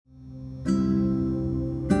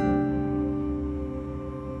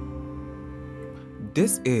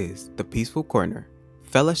This is the Peaceful Corner,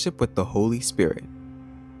 Fellowship with the Holy Spirit.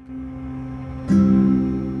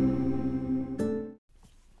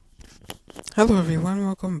 Hello everyone,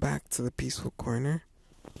 welcome back to the Peaceful Corner,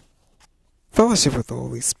 Fellowship with the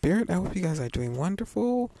Holy Spirit. I hope you guys are doing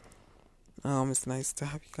wonderful. It's nice to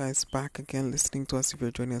have you guys back again listening to us. If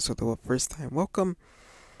you're joining us for the first time, welcome.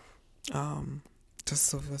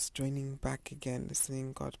 Just of us joining back again,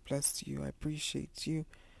 listening, God bless you. I appreciate you.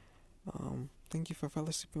 Thank you for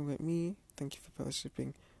fellowshipping with me. Thank you for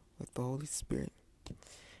fellowshipping with the Holy Spirit.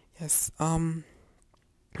 Yes, I'm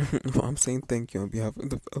saying thank you on behalf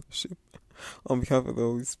of the fellowship, on behalf of the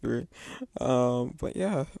Holy Spirit. But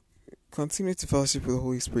yeah, continue to fellowship with the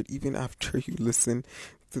Holy Spirit even after you listen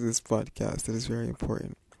to this podcast. That is very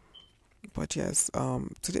important. But yes,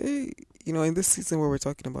 today, in this season where we're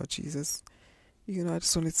talking about Jesus, I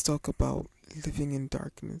just wanted to talk about living in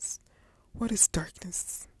darkness. What is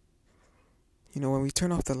darkness? When we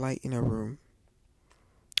turn off the light in a room,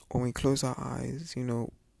 when we close our eyes,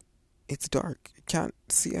 it's dark. You can't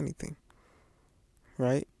see anything,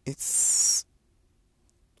 right? We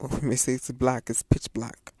may say it's black, it's pitch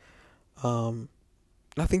black.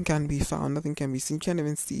 Nothing can be found, nothing can be seen. You can't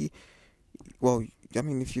even see,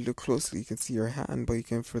 if you look closely, you can see your hand, but you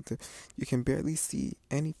can barely see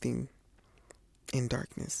anything in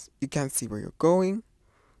darkness. You can't see where you're going.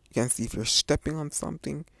 You can't see if you're stepping on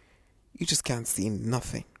something. You just can't see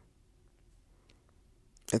nothing.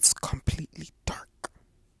 It's completely dark.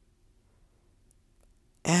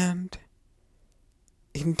 And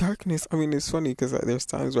in darkness, it's funny because there's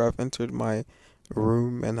times where I've entered my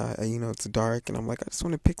room and it's dark and I'm like, I just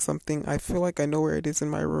want to pick something. I feel like I know where it is in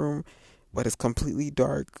my room, but it's completely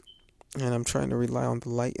dark. And I'm trying to rely on the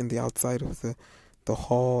light in the outside of the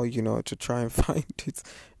hall, to try and find it.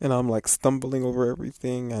 And I'm like stumbling over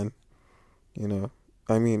everything and,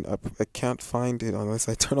 I can't find it unless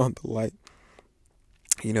I turn on the light,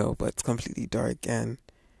 but it's completely dark. And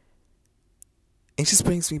it just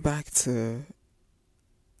brings me back to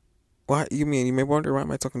what you mean. You may wonder, why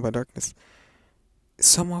am I talking about darkness?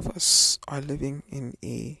 Some of us are living in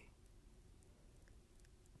a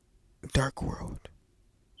dark world.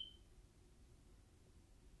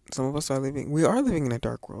 We are living in a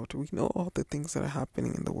dark world. We know all the things that are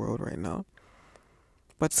happening in the world right now.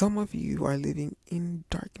 But some of you are living in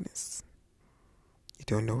darkness. You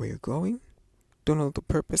don't know where you're going. You don't know the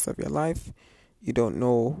purpose of your life. You don't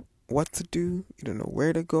know what to do. You don't know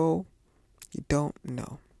where to go. You don't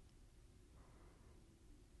know.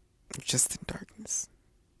 You're just in darkness.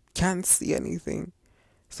 Can't see anything.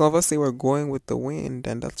 Some of us say we're going with the wind,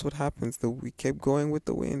 and that's what happens. We keep going with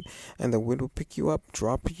the wind, and the wind will pick you up,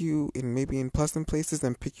 drop you in pleasant places,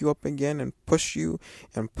 and pick you up again, and push you,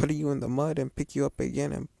 and put you in the mud, and pick you up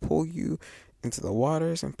again, and pull you into the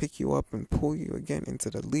waters, and pick you up, and pull you again into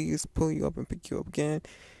the leaves, pull you up, and pick you up again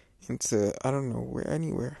into, I don't know,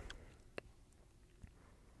 anywhere.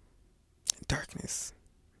 Darkness.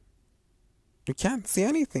 You can't see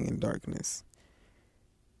anything in darkness.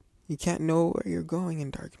 You can't know where you're going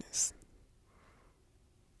in darkness.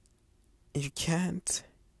 You can't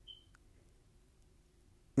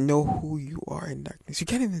know who you are in darkness. You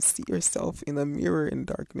can't even see yourself in the mirror in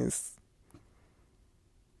darkness.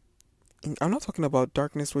 And I'm not talking about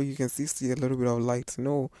darkness where you can see a little bit of light.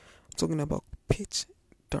 No, I'm talking about pitch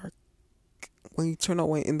dark. When you turn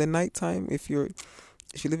on in the nighttime, if you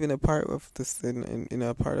live in a part of this in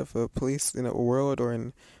a part of a place in a world or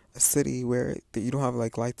in a city where you don't have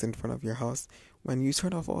lights in front of your house, when you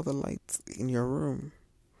turn off all the lights in your room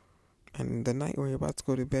and the night where you're about to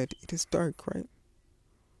go to bed, it is dark, right?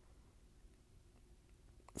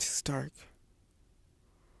 It's dark.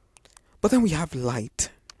 But then we have light.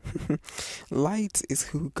 Light is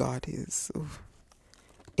who God is. So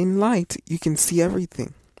in light, you can see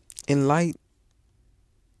everything. In light,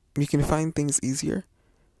 you can find things easier.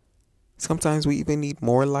 Sometimes we even need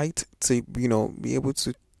more light to, be able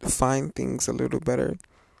to find things a little better.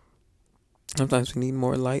 Sometimes we need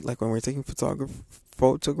more light, like when we're taking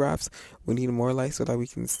photographs, we need more light so that we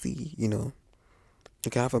can see, we can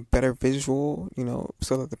have a better visual,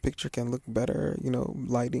 so that the picture can look better,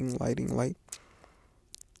 lighting, light.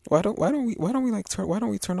 Why don't we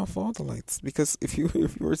turn off all the lights? Because if you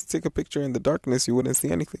were to take a picture in the darkness, you wouldn't see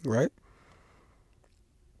anything, right?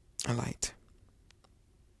 A light.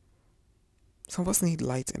 Some of us need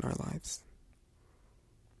light in our lives.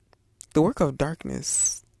 The work of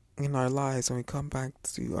darkness in our lives, when we come back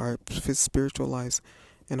to our spiritual lives,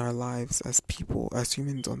 in our lives as people, as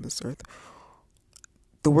humans on this earth,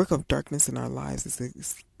 the work of darkness in our lives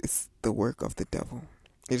is the work of the devil.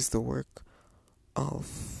 It is the work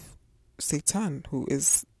of Satan, who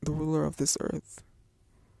is the ruler of this earth.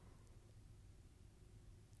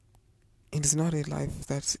 It is not a life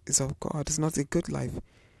that is of God. It's not a good life.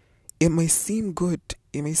 It may seem good.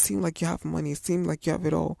 It may seem like you have money. It seems like you have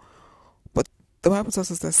it all. But the Bible tells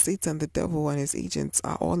us that Satan, the devil, and his agents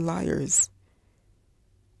are all liars.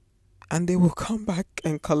 And they will come back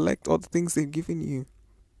and collect all the things they've given you.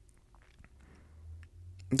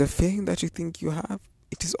 The fame that you think you have,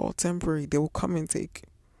 it is all temporary. They will come and take.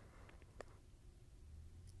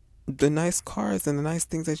 The nice cars and the nice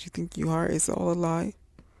things that you think you are is all a lie.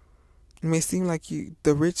 It may seem like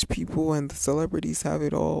the rich people and the celebrities have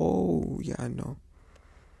it all. Oh, yeah, no.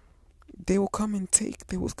 They will come and take.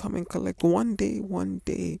 They will come and collect. One day,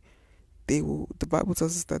 they will. The Bible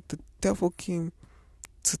tells us that the devil came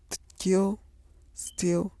to kill,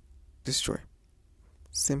 steal, destroy.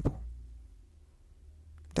 Simple.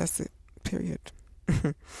 That's it. Period.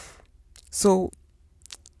 So,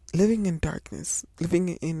 living in darkness, living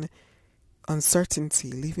in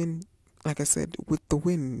uncertainty, living, like I said, with the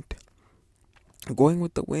wind, going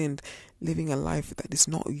with the wind, living a life that is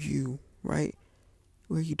not you, right?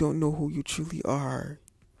 Where you don't know who you truly are.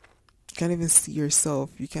 You can't even see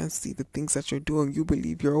yourself. You can't see the things that you're doing. You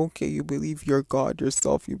believe you're okay. You believe you're God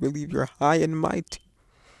yourself. You believe you're high and mighty.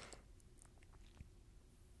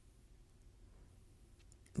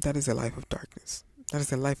 That is a life of darkness. That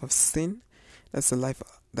is a life of sin. That's a life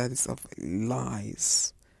that is of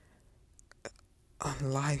lies. A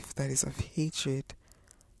life that is of hatred.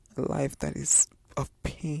 A life that is of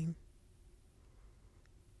pain.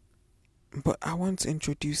 But I want to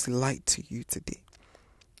introduce light to you today.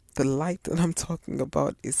 The light that I'm talking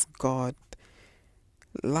about is God.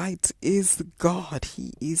 Light is God.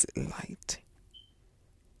 He is light.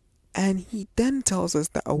 And he then tells us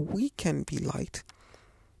that we can be light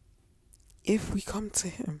if we come to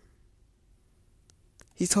him.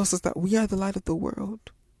 He tells us that we are the light of the world.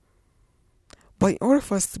 But in order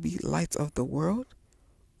for us to be light of the world,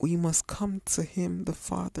 we must come to him, the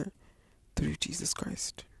Father, through Jesus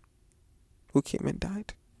Christ, who came and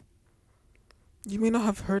died. You may not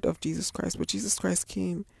have heard of Jesus Christ, but Jesus Christ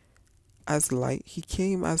came as light. He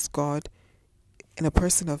came as God in a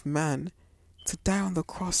person of man to die on the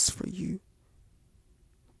cross for you.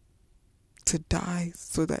 To die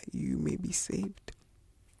so that you may be saved.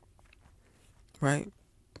 Right?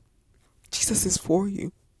 Jesus is for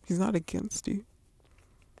you. He's not against you.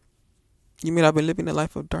 You may not be living a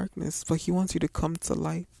life of darkness, but he wants you to come to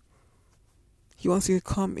light. He wants you to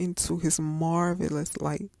come into his marvelous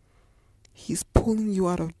light. He's pulling you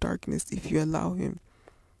out of darkness if you allow him.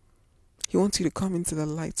 He wants you to come into the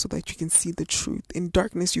light so that you can see the truth. In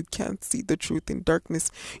darkness, you can't see the truth. In darkness,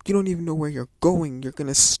 you don't even know where you're going. You're going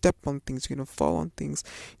to step on things. You're going to fall on things.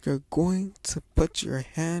 You're going to put your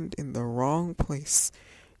hand in the wrong place.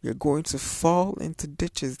 You're going to fall into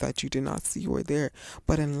ditches that you did not see were there.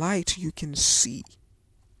 But in light, you can see.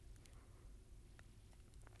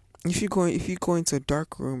 If you go into a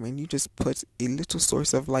dark room and you just put a little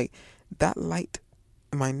source of light, that light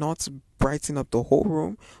might not brighten up the whole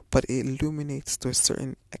room, but it illuminates to a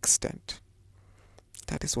certain extent.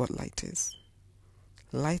 That is what light is.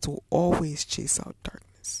 Light will always chase out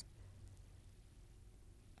darkness.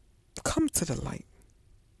 Come to the light.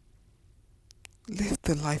 Leave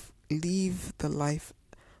the life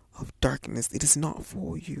of darkness. It is not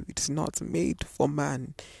for you. It is not made for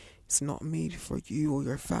man. It's not made for you or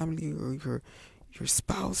your family or your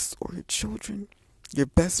spouse or your children, your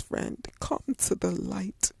best friend. Come to the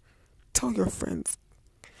light. Tell your friends,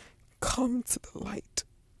 come to the light.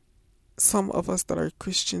 Some of us that are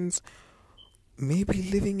Christians may be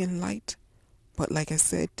living in light, but like I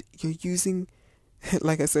said, you're using,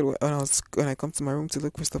 like I said, when I come to my room to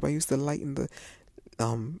look for stuff, I use the light in the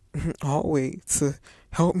hallway to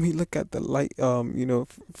help me look at the light,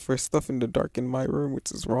 for stuff in the dark in my room,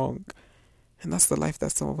 which is wrong. And that's the life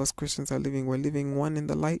that some of us Christians are living. We're living one in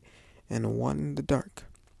the light and one in the dark.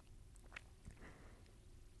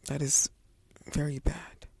 That is very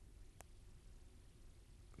bad.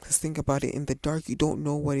 Because think about it, in the dark you don't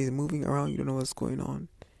know what is moving around, you don't know what's going on.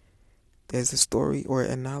 There's a story or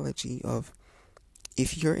analogy of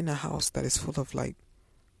if you're in a house that is full of light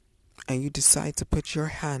and you decide to put your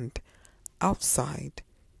hand outside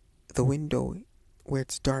the window where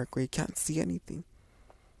it's dark, where you can't see anything,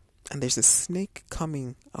 and there's a snake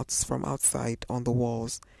coming out from outside on the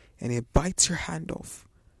walls and it bites your hand off,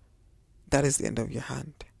 that is the end of your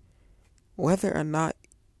hand. Whether or not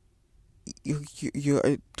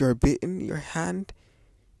you're bitten, your hand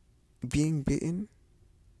being bitten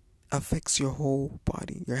affects your whole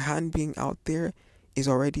body. Your hand being out there is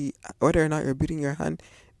already, whether or not you're bitten, your hand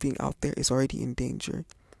being out there is already in danger.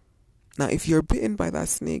 Now, if you're bitten by that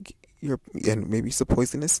snake, and maybe it's a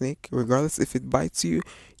poisonous snake. Regardless if it bites you,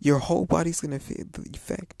 your whole body's gonna feel the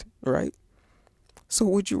effect, right? So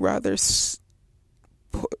would you rather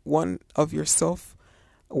put one of yourself,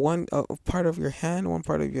 part of your hand, one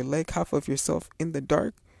part of your leg, half of yourself in the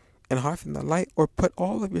dark and half in the light, or put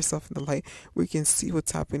all of yourself in the light where you can see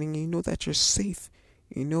what's happening and you know that you're safe,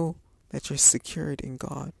 you know that you're secured in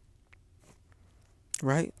God,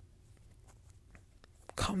 right?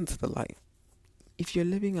 Come to the light. If you're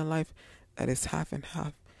living a life that is half and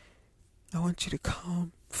half, I want you to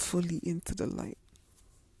come fully into the light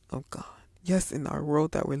of God. Yes, in our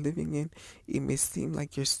world that we're living in, it may seem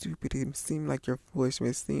like you're stupid, it may seem like you're foolish, it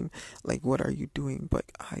may seem like what are you doing? But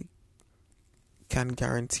I can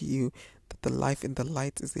guarantee you that the life in the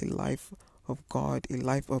light is a life of God, a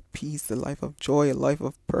life of peace, a life of joy, a life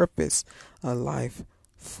of purpose, a life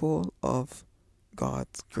full of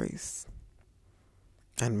God's grace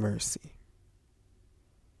and mercy.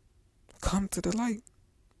 Come to the light.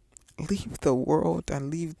 Leave the world and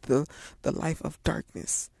leave the life of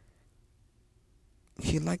darkness.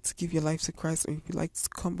 If you'd like to give your life to Christ, or if you'd like to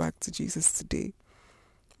come back to Jesus today,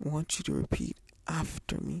 I want you to repeat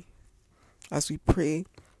after me as we pray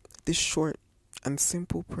this short and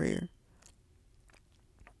simple prayer.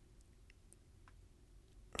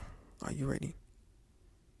 Are you ready?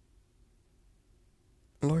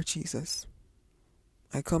 Lord Jesus,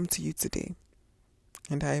 I come to you today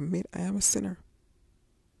and I admit I am a sinner.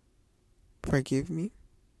 Forgive me,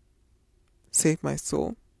 save my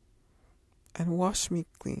soul, and wash me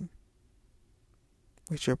clean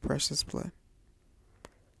with your precious blood.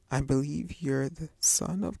 I believe you're the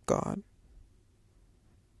Son of God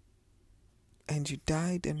and you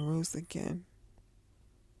died and rose again.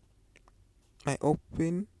 I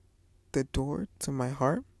open the door to my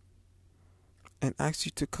heart and ask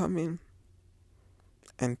you to come in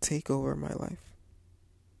and take over my life.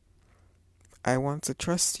 I want to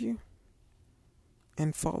trust you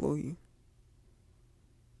and follow you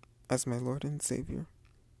as my Lord and Savior.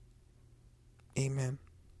 Amen.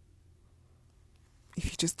 If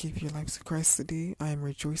you just gave your life to Christ today, I am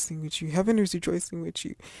rejoicing with you. Heaven is rejoicing with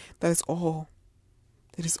you. That is all.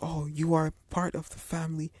 That is all. You are part of the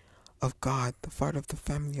family of God, the part of the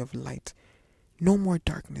family of light. No more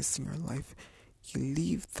darkness in your life. You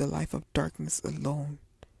leave the life of darkness alone.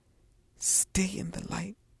 Stay in the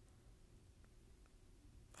light.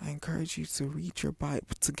 I encourage you to read your Bible,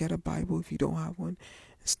 to get a Bible if you don't have one,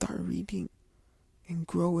 and start reading and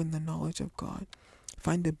grow in the knowledge of God.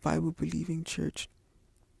 Find a Bible-believing church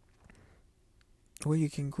where you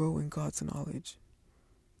can grow in God's knowledge.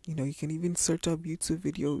 You know, you can even search up YouTube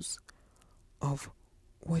videos of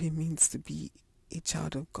what it means to be a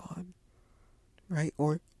child of God, right?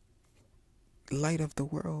 Or light of the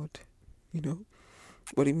world, you know,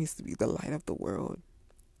 what it means to be the light of the world.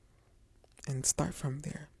 And start from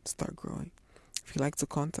there. Start growing. If you'd like to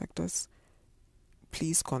contact us,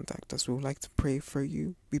 please contact us. We would like to pray for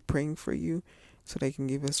you, be praying for you, so that you can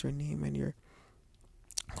give us your name and your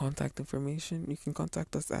contact information. You can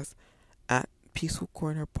contact us at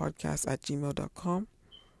peacefulcornerpodcast@gmail.com,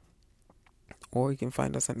 or you can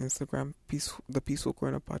find us on Instagram, the Peaceful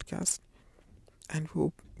Corner Podcast, and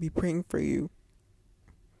we'll be praying for you.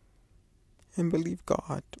 And believe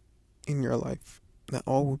God in your life that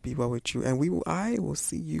all will be well with you, and I will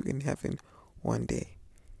see you in heaven one day.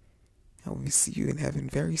 I will see you in heaven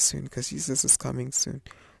very soon, because Jesus is coming soon.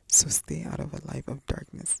 So stay out of a life of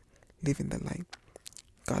darkness. Live in the light.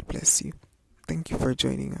 God bless you. Thank you for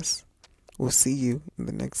joining us. We'll see you in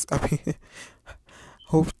the next.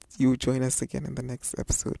 Hope you join us again in the next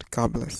episode. God bless.